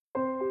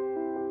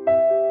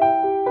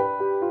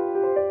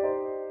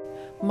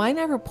My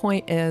never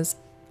point is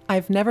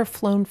I've never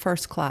flown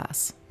first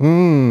class.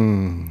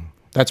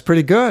 That's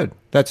pretty good.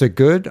 That's a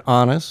good,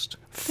 honest,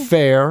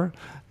 fair.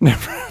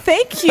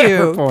 Thank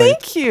you. point.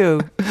 Thank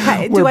you.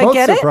 We're Do I both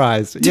get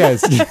surprised.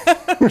 Yes,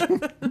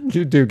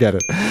 you do get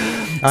it.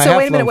 I So have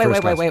wait a minute. flown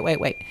first class.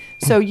 Wait.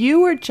 So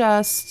you were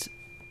just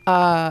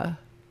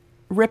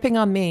ripping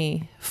on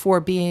me for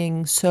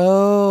being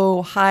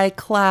so high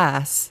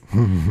class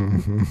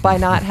by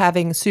not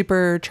having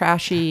super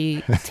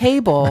trashy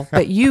table,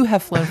 but you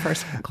have flown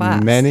first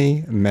class.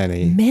 Many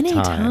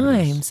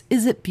times.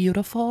 Is it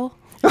beautiful?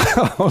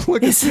 Oh,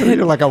 look at you.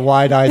 You're like a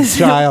wide-eyed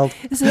child.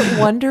 Is it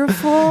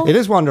wonderful? It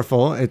is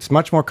wonderful. It's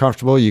much more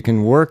comfortable. You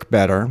can work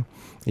better.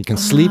 You can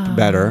sleep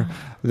better.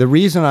 The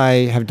reason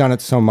I have done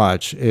it so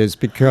much is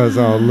because,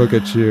 oh, look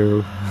at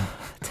you.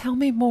 Tell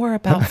me more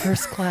about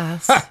first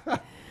class.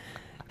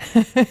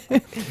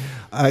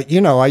 I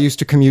used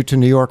to commute to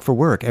New York for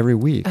work every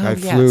week. I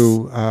yes.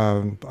 flew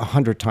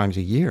 100 times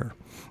a year.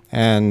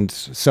 And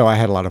so I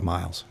had a lot of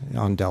miles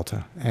on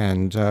Delta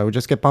and would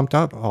just get bumped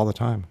up all the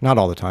time. Not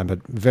all the time, but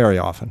very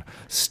often.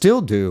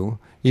 Still do,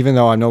 even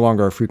though I'm no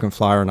longer a frequent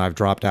flyer and I've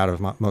dropped out of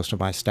most of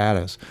my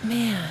status.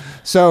 Man.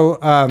 So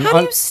how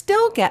do you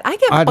still get? I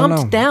get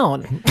bumped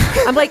down.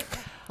 I'm like,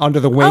 under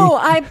the wing. Oh,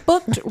 I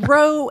booked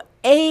row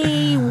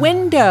A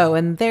window,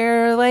 and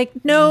they're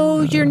like,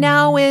 no, you're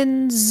now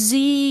in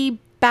Z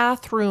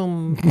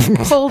bathroom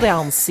pull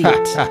down seat.